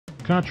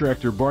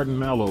Contractor Barton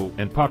Malow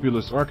and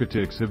Populous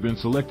architects have been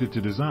selected to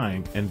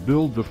design and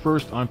build the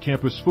first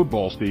on-campus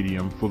football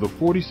stadium for the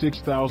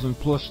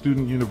 46,000-plus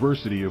student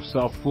University of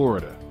South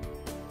Florida.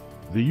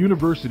 The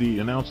university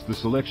announced the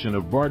selection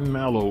of Barton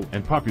Malow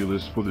and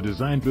Populous for the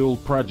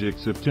design-build project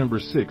September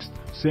 6,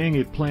 saying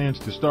it plans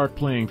to start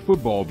playing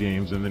football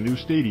games in the new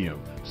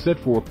stadium, set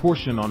for a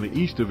portion on the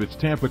east of its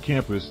Tampa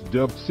campus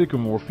dubbed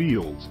Sycamore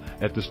Fields,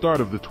 at the start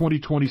of the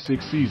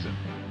 2026 season.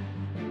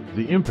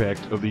 The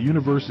impact of the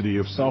University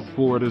of South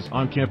Florida's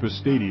on-campus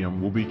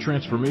stadium will be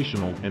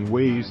transformational in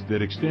ways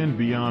that extend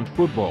beyond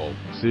football,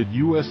 said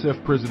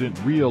USF President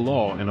Rhea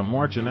Law in a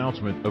March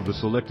announcement of the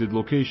selected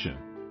location.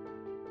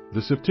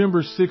 The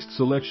September 6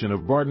 selection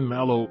of Barton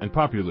Malow and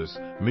Populous,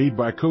 made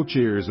by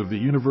co-chairs of the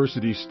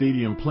university's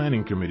Stadium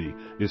Planning Committee,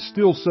 is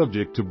still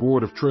subject to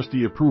Board of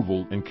Trustee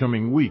approval in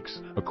coming weeks,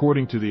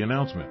 according to the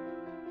announcement.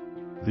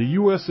 The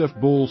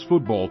USF Bulls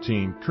football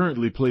team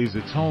currently plays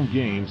its home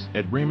games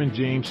at Raymond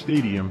James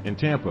Stadium in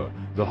Tampa,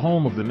 the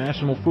home of the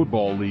National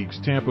Football League's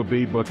Tampa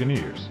Bay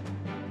Buccaneers.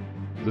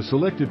 The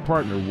selected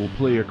partner will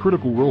play a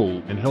critical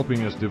role in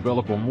helping us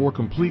develop a more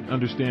complete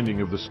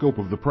understanding of the scope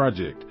of the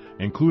project,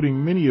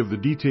 including many of the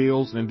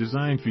details and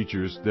design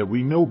features that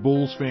we know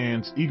Bulls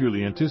fans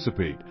eagerly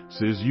anticipate,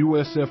 says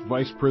USF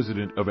Vice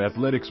President of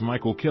Athletics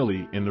Michael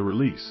Kelly in the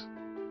release.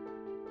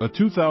 A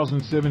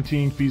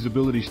 2017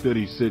 feasibility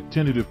study set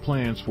tentative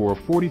plans for a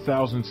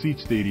 40,000-seat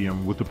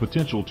stadium with the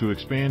potential to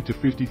expand to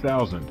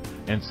 50,000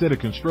 and set a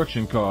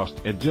construction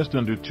cost at just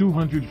under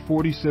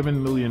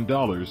 $247 million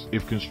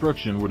if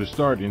construction were to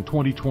start in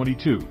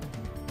 2022.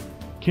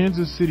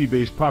 Kansas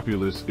City-based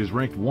Populous is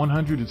ranked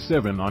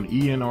 107 on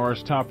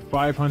ENR's top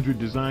 500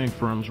 design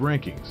firms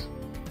rankings.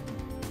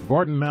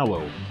 Barton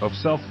Malow, of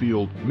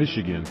Southfield,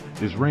 Michigan,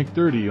 is ranked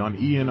 30 on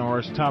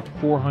ENR's top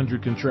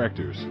 400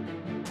 contractors.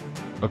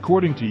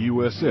 According to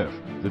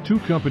USF, the two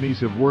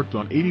companies have worked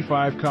on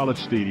 85 college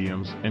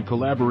stadiums and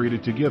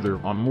collaborated together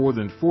on more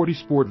than 40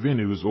 sport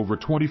venues over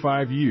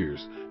 25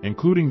 years,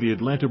 including the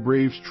Atlanta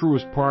Braves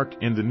Truist Park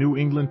and the New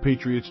England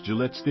Patriots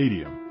Gillette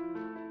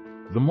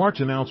Stadium. The March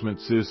announcement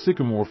says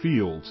Sycamore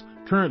Fields,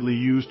 currently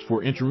used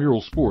for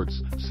intramural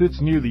sports, sits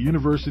near the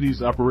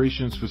university's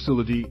operations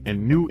facility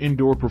and new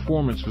indoor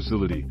performance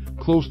facility,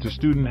 close to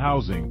student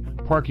housing,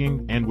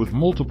 parking, and with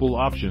multiple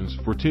options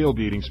for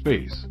tailgating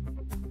space.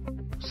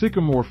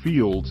 Sycamore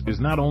Fields is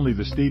not only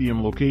the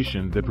stadium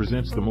location that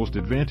presents the most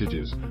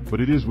advantages,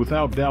 but it is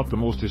without doubt the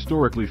most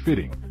historically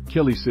fitting,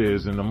 Kelly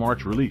says in the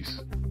March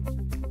release.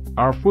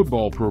 Our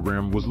football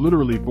program was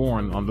literally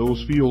born on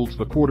those fields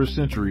a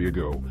quarter-century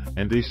ago,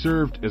 and they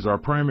served as our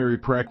primary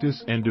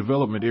practice and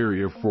development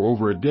area for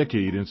over a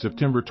decade. In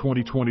September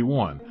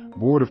 2021,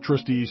 Board of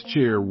Trustees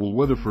Chair Will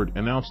Weatherford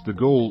announced the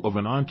goal of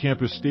an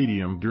on-campus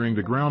stadium during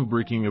the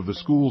groundbreaking of the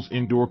school's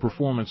indoor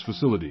performance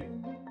facility.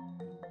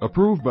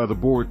 Approved by the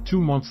board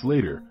 2 months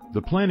later,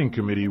 the planning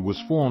committee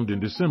was formed in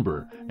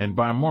December, and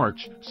by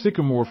March,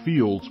 Sycamore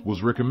Fields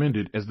was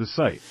recommended as the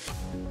site.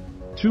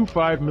 Two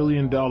 $5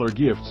 million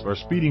gifts are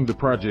speeding the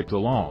project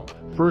along,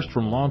 first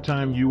from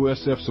longtime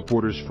USF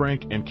supporters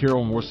Frank and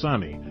Carol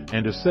Morsani,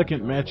 and a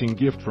second matching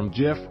gift from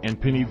Jeff and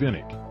Penny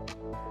Vinik.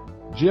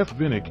 Jeff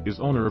Vinik is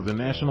owner of the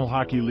National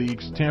Hockey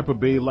League's Tampa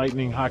Bay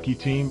Lightning hockey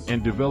team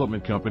and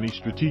development company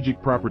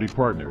Strategic Property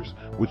Partners,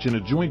 which in a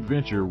joint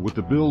venture with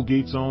the Bill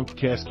Gates-owned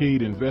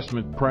Cascade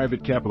Investment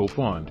private capital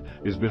fund,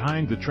 is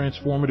behind the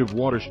transformative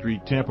Water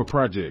Street Tampa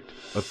project,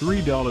 a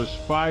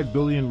 $3.5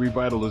 billion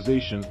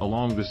revitalization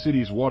along the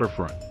city's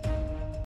waterfront.